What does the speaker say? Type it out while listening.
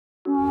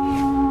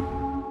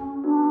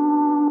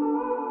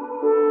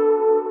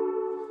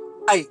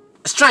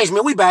Strange,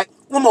 man, we back.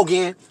 One more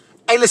again.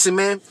 Hey, listen,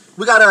 man.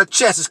 We got a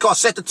chest. It's called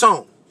Set the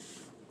Tone.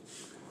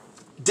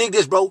 Dig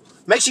this, bro.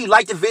 Make sure you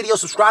like the video,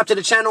 subscribe to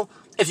the channel.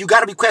 If you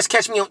got a request,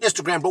 catch me on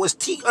Instagram, bro. It's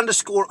T___FLY.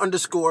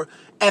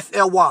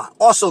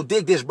 Also,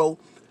 dig this, bro.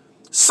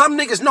 Some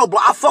niggas know, bro.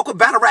 I fuck with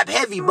battle rap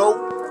heavy,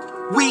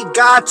 bro. We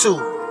got to.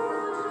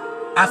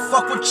 I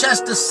fuck with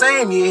Chess the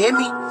same, you hear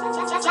me?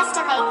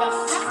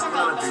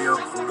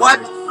 What?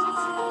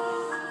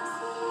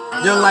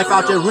 Young life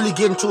out there really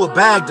getting to a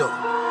bag, though.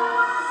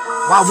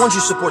 Why wouldn't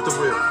you support the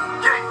real?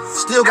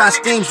 Still got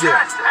schemes there.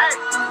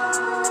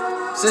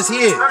 Since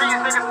here.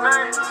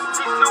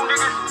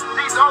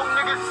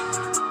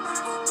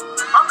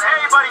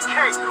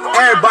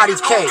 Everybody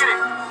K.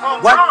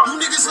 What? You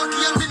niggas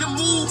lucky I'm in the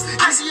mood.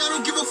 Easy, I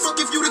don't give a fuck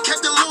if you the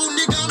kept the low,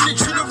 nigga. I'm the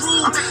trigger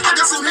rule. I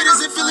got some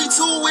hitters in Philly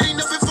too. It ain't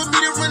nothing for me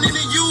to run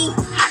into you.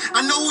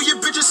 I know who your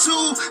bitches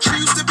too. She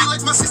used to be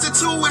like my sister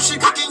too. If she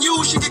picking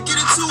you, she could get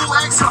it too.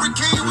 Ask her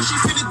Kane what she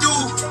finna do.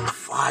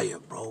 Fire,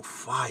 bro.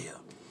 Fire.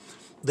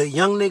 The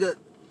young nigga,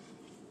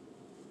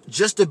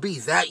 just to be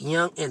that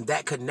young and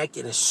that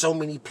connected in so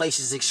many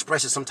places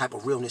expresses some type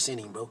of realness in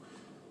him, bro.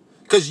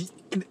 Because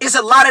it's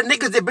a lot of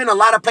niggas that been a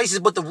lot of places,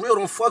 but the real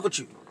don't fuck with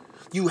you.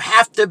 You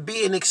have to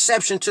be an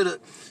exception to the...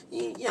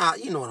 Yeah,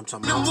 you know what I'm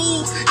talking about.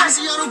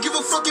 Easy, I don't give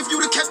a fuck if you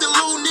the kept the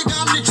low, nigga.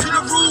 I'm the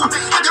trigger rule.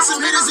 I got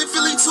some hitters in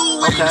Philly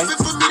too. It ain't nothing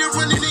for me to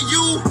run into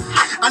you.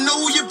 I know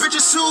who your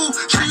bitches too.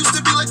 She used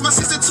to be like my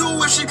sister too.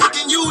 If she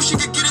picking you, she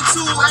could get it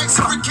too.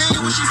 Ask her Kane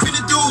what she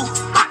finna do.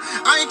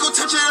 I ain't gon'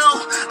 touch it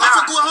though. I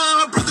fuck with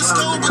her brother's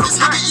stole, but this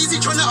nigga easy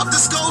tryna up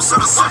the skull. So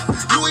what's up?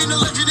 You ain't a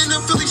legend in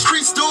the Philly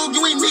streets, dog.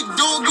 You ain't Mick,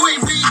 dog. You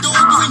ain't Reed, dog.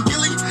 You ain't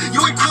Gilly.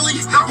 You ain't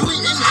Billy. You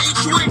ain't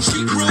NH. You ain't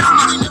Cheap Bro.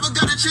 Nigga never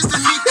got a chance to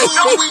meet Cole.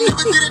 You ain't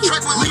never did a track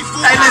with Lee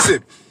Ford. Hey,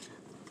 listen.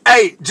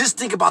 Hey, just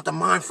think about the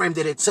mind frame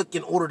that it took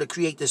in order to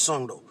create this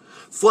song, though.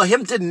 For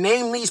him to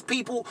name these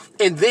people,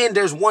 and then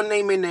there's one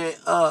name in there,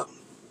 I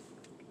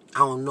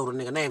don't know the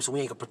nigga name, so we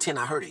ain't gonna pretend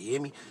I heard it, you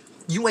hear me?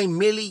 You ain't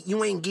Millie,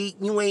 you ain't Geek,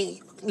 you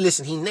ain't...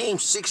 Listen, he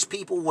named 6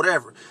 people,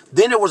 whatever.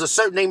 Then there was a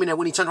certain name in there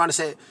when he turned around and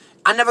said,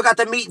 I never got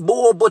to meet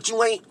Bull, but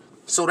you ain't...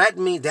 So that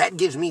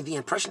gives me the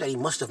impression that he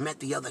must have met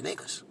the other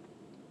niggas.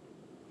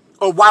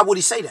 Or why would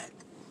he say that?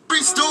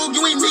 Dog,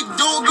 you ain't Mick,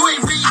 dog, you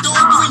ain't Reed, dog,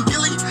 you ain't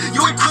Gilly,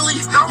 you ain't Billy,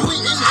 you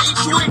ain't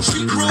NH, you ain't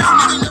Cheap Bro.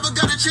 Nigga never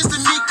got a chance to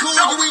meet Cole.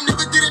 You ain't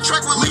never did a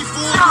track with Lee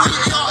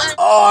Ford.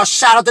 Oh,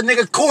 shout out to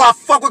nigga Core. I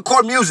fuck with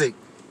Core music.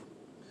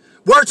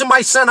 Word to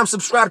my son, I'm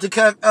subscribed to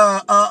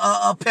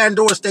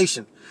Pandora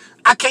Station.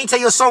 I can't tell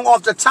you a song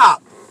off the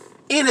top.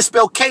 And it's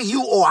spelled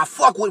K-U-R. I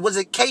fuck with, was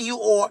it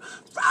K-U-R?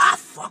 I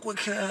fuck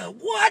with,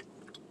 what?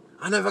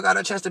 I never got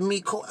a chance to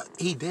meet Core.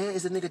 He dead?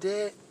 Is the nigga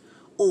dead?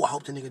 Oh, I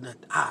hope the nigga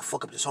not.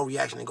 Fuck up this whole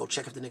reaction and go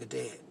check if the nigga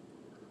dead.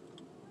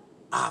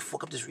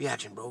 Fuck up this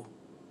reaction, bro.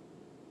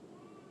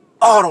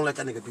 Oh, don't let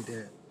that nigga be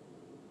dead.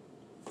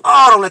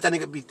 Oh, don't let that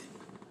nigga be dead.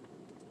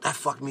 That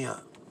fucked me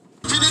up.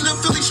 In the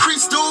Philly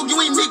streets, dog, you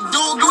ain't Mick,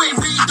 dog, you ain't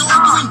Reed, dog,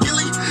 you ain't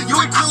Gilly, you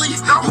ain't Billy, you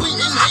ain't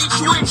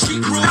NH, you ain't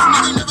Cheap Bro.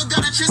 Nigga never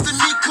got a chance to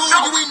meet Cole.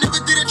 You ain't never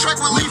did a track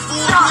with Lee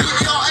Ford. You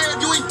ain't AR,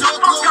 you ain't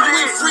Dog Low,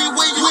 you ain't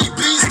Freeway, you ain't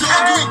Beans,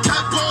 dog, you ain't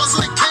Cat Balls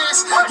like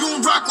Cash, you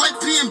don't rock like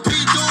P&B,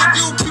 dog,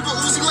 you don't keep it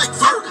Uzi like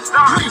Vert,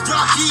 you ain't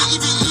Rocky,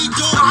 EVE,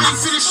 dog, you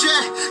ain't finished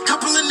yet.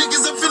 Couple of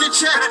niggas up in the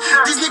check.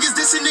 These niggas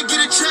dissing to get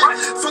a check.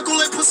 Fuck all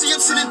that pussy, I'm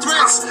sending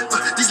threats.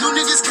 These new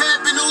niggas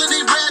capping all in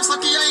they raps.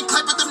 Lucky I ain't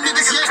clap with them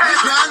niggas yet.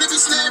 Y'all never be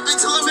snapping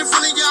till I'm in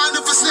front of y'all.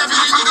 Never snapping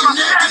in your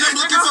neck. And I'm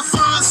looking for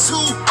fines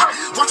too.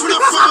 Watch when I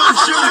find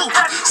you.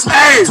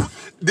 Hey,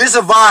 this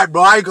a vibe,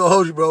 bro. I ain't gonna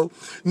hold you, bro.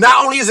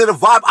 Not only is it a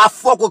vibe, I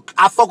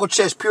fuck with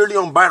Chess purely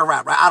on battle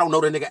rap, right? I don't know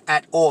the nigga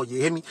at all,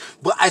 you hear me?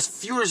 But as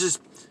furious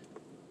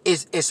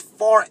as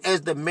far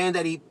as the man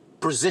that he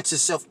presents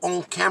himself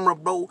on camera,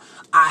 bro,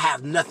 I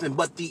have nothing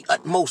but the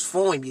utmost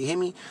for him, you hear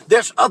me?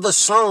 There's other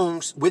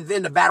songs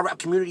within the battle rap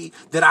community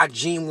that I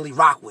genuinely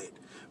rock with.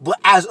 But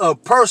as a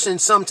person,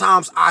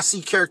 sometimes I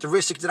see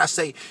characteristics that I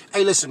say,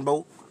 hey, listen,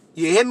 bro,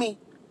 you hear me?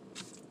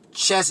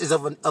 Chess is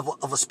of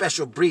a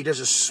special breed.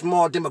 There's a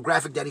small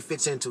demographic that he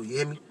fits into, you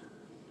hear me?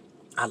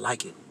 I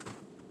like it.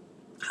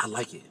 I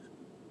like it.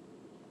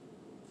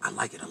 I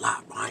like it a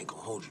lot, bro. I ain't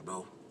gonna hold you,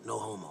 bro. No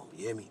homo,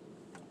 you hear me?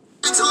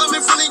 Until I'm in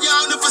front of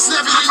y'all, never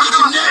snapping in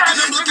your neck. And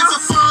I'm looking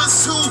for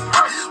fines too.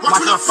 Watch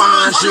when I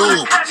find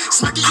you.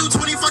 Smacking you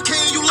 25K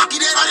and you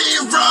lucky that I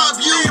didn't rob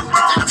you.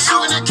 And I'm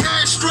shooting at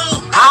Castro,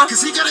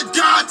 cause he gotta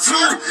die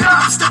too. And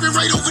I'm stepping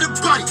right over the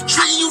body,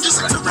 treating you just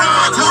like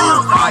Toronto.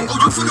 Oh,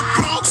 you from the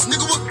Bronx,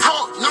 nigga, what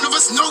part? None of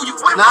us know you.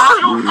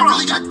 I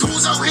really got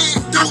goons out here,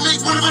 don't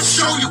make one of us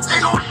show you.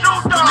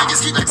 The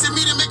niggas keep asking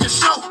me to make a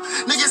show.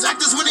 Niggas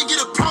actors when they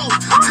get a pro.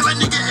 Tell a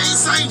nigga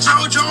Ace I ain't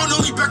John,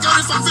 only back out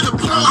if I'm finna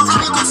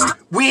blow.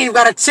 We ain't even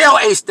gotta tell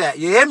Ace that,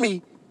 you hear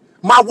me?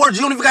 My word,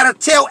 you don't even gotta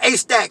tell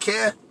Ace that,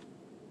 kid.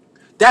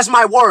 That's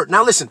my word.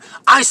 Now listen,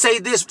 I say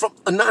this from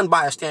a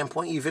non-biased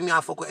standpoint. You feel me?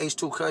 I fuck with Ace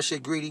too, cuz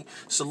shit greedy.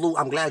 Salute,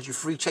 I'm glad you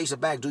free. Chase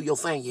it back, do your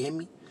thing, you hear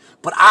me?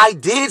 But I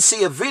did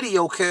see a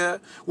video,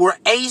 kid, where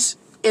Ace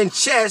and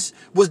Chess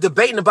was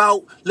debating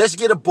about, let's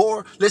get a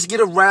bar, let's get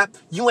a rap,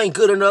 you ain't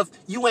good enough,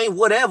 you ain't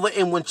whatever.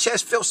 And when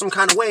Chess felt some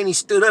kind of way and he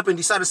stood up and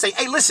decided to say,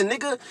 hey, listen,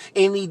 nigga,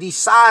 and he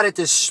decided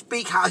to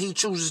speak how he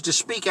chooses to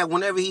speak at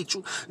whenever he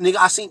nigga,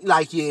 I seen,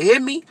 like, you hear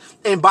me?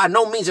 And by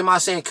no means am I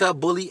saying Cuz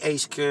bully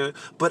Ace Cuz,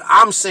 but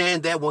I'm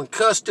saying that when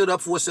Cuz stood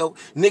up for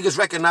himself, niggas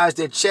recognized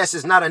that Chess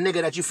is not a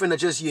nigga that you finna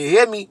just, you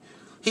hear me?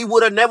 He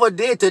would have never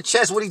did to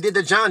Chess what he did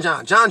to John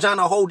John. John John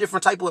a whole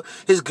different type of,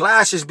 his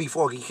glasses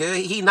before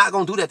he not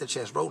gonna do that to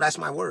Chess, bro. That's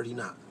my word, he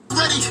not.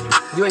 Ready.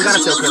 You ain't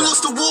gotta tell you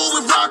lost the war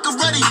with Rock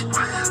already.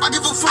 I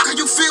give a fuck how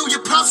you feel,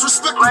 your pops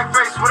respect me.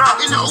 Blackface, what up?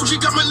 And the OG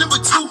got my number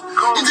 2.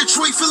 In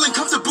Detroit, feeling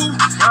comfortable.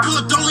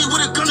 Pull up Dolly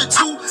with a gun or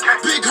 2.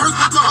 Big hurt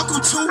with my uncle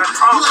too.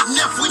 You like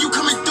Neff when you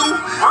coming through.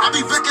 I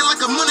be back in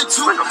like a month or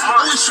 2.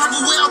 Always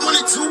travel where I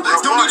wanted to.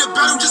 Don't need a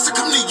battle just to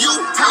come to you.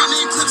 Hey, your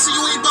name Clips, so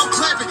you ain't about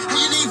clapping.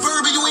 Hey, your name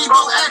Verbi, you ain't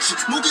about action.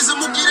 Mookie's a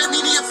mookie, that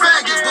mean he a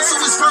faggot. But so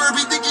is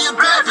Verbi, think he a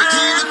bad bitch. He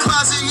in the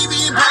closet, he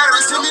be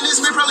embarrassed. Him and his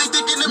man probably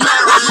thinking the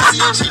marriage. You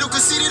see a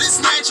conceded and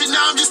snatching.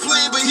 Now I'm just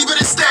playing, but he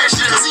better stash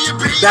it. Cause he a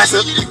baby. That's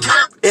it.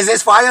 Is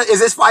this fire? Is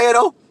this fire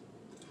though?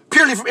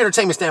 Purely from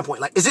entertainment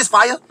standpoint, like, is this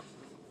fire?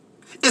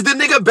 Is the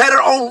nigga better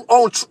on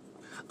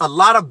a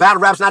lot of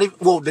battle raps? Not even,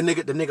 well, the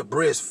nigga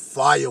Briz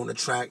fire on the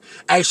track.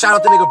 Hey, shout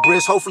out to nigga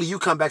Briz. Hopefully you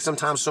come back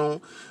sometime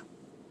soon.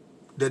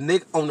 The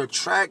nigga on the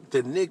track,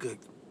 the nigga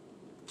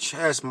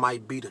Chess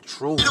might be the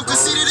truth. You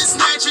conceded and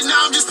snatching.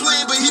 Now I'm just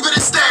playing, but he better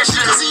stash it.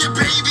 Cause he a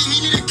baby,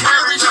 he need a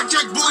carriage.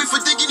 Jack boy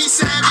for thinking he's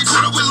savage.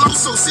 Caught up with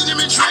Loso, seen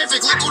him in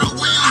traffic. Like on the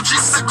wheel,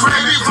 just a crab.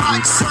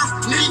 Rock,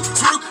 surf, knee,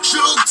 twerk,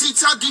 shug,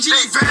 T-top, DJ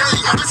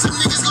Valley. I bet some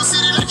niggas gon'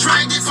 sit in that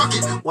drag, they fuck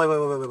it. Wait.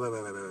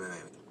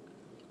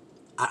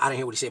 I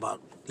didn't hear what he said about.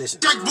 Listen.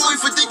 Jack boy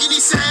for thinking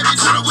he's savage.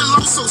 Caught up with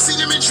Loso, seen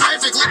him in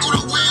traffic. Like on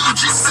the wheel,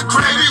 just a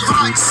crab.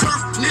 Rock, surf,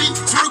 knee,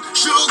 twerk,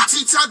 shug,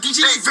 T-top,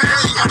 DJ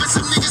Valley. I bet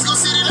some niggas gon'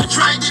 sit in that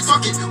drag, they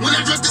fuck it. When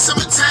I drop this,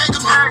 I'ma tag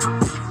him.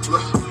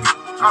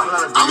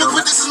 I'ma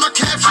put this as my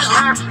caption.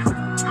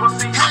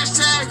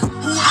 Hashtag,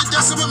 who would've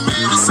done some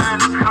madness?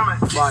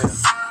 Fire.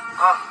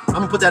 I'm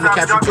gonna put that in the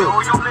caption too.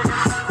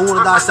 Who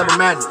would've done some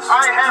madness? I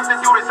ain't have to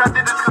do this, I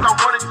did this cause I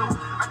wanted to. I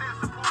did this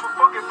to prove a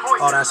fucking point.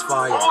 Oh, that's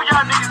fire. All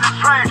y'all niggas is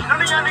trash.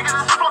 None of y'all niggas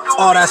is fucking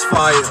with Oh, that's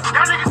fire.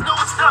 Y'all niggas know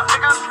what's up,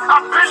 nigga.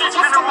 I've been in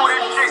general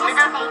this shit,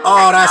 nigga.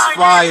 Oh, that's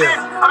fire.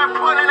 I've been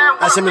putting in that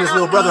work, That's him and his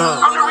little brother, huh?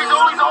 I'm the reason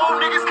all these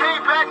old niggas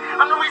came back.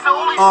 I'm the reason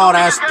all these Oh, old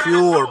that's niggas got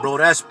pure, into bro.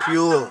 That's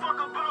pure.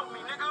 Fuck about me,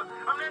 nigga.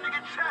 I'm that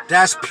nigga Chess.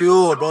 That's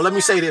pure, bro. Let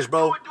me say this,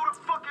 bro. Going through the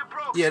fucking bro.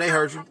 Yeah, they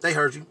heard you. They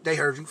heard you. They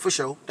heard you. For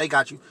sure. They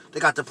got you. They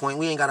got the point.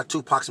 We ain't got to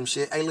Tupac some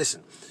shit. Hey,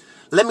 listen.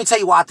 Let me tell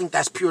you why I think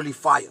that's purely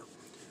fire.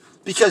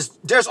 Because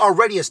there's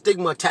already a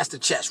stigma attached to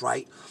Chess,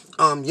 right?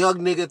 Young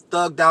nigga,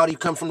 thugged out. He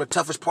come from the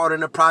toughest part of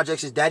the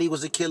projects. His daddy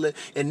was a killer,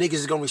 and niggas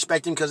is gonna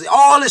respect him because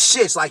all the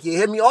shit's like, you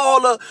hear me?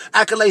 All the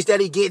accolades that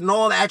he getting,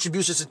 all the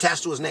attributes that's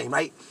attached to his name,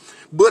 right?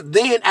 But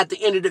then at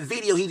the end of the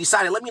video, he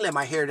decided, let me let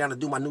my hair down and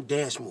do my new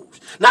dance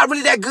moves. Not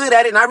really that good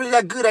at it,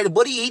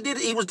 but he did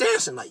it. He was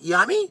dancing, like, you know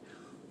what I mean?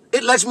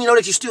 It lets me know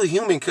that you're still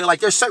human, cuz. Like,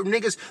 there's certain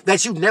niggas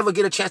that you never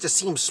get a chance to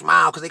see them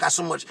smile because they got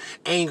so much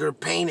anger,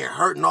 pain, and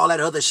hurt, and all that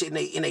other shit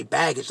in they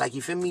baggage. Like,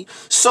 you feel me?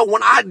 So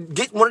when I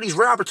get one of these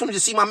rare opportunities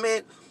to see my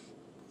man,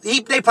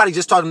 they probably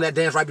just taught him that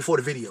dance right before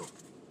the video.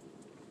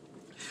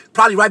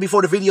 Probably right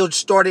before the video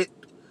started,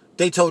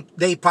 they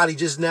probably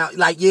just now,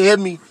 like, you hear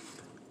me?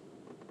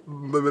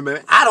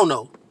 I don't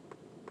know.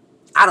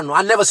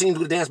 I never seen him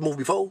do the dance move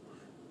before.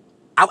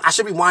 I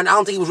should rewind. I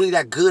don't think he was really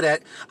that good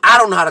at it. I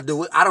don't know how to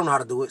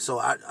do it. So,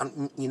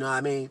 you know what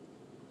I mean?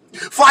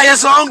 Fire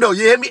song, though.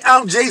 You hear me?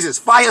 Jesus.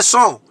 Fire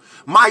song.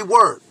 My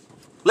word.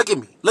 Look at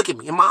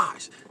me in my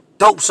eyes.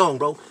 Dope song,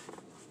 bro.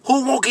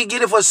 Who won't get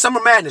it for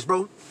Summer Madness,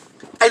 bro?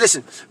 Hey,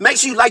 listen. Make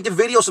sure you like the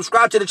video.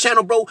 Subscribe to the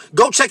channel, bro.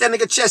 Go check that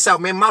nigga Chess out,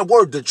 man. My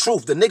word. The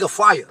truth. The nigga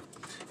fire.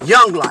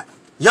 Young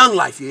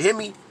life. You hear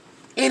me?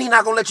 And he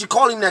not gonna let you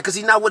call him that because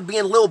he not with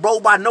being little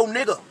bro by no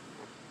nigga.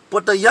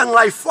 But the young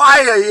life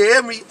fire, you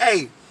hear me?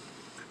 Hey,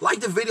 like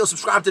the video,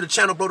 subscribe to the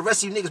channel, bro. The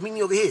rest of you niggas, meet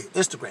me over here.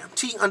 Instagram,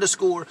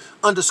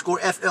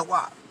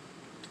 T__FLY.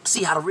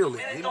 See how the real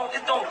live. It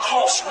don't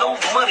cost no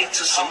money to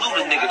salute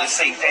a nigga to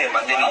say, damn,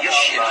 my nigga, your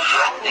shit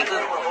hot, nigga.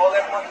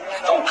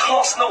 Don't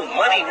cost no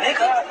money,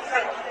 nigga.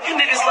 You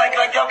niggas like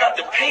y'all got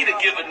to pay to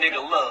give a nigga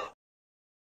love.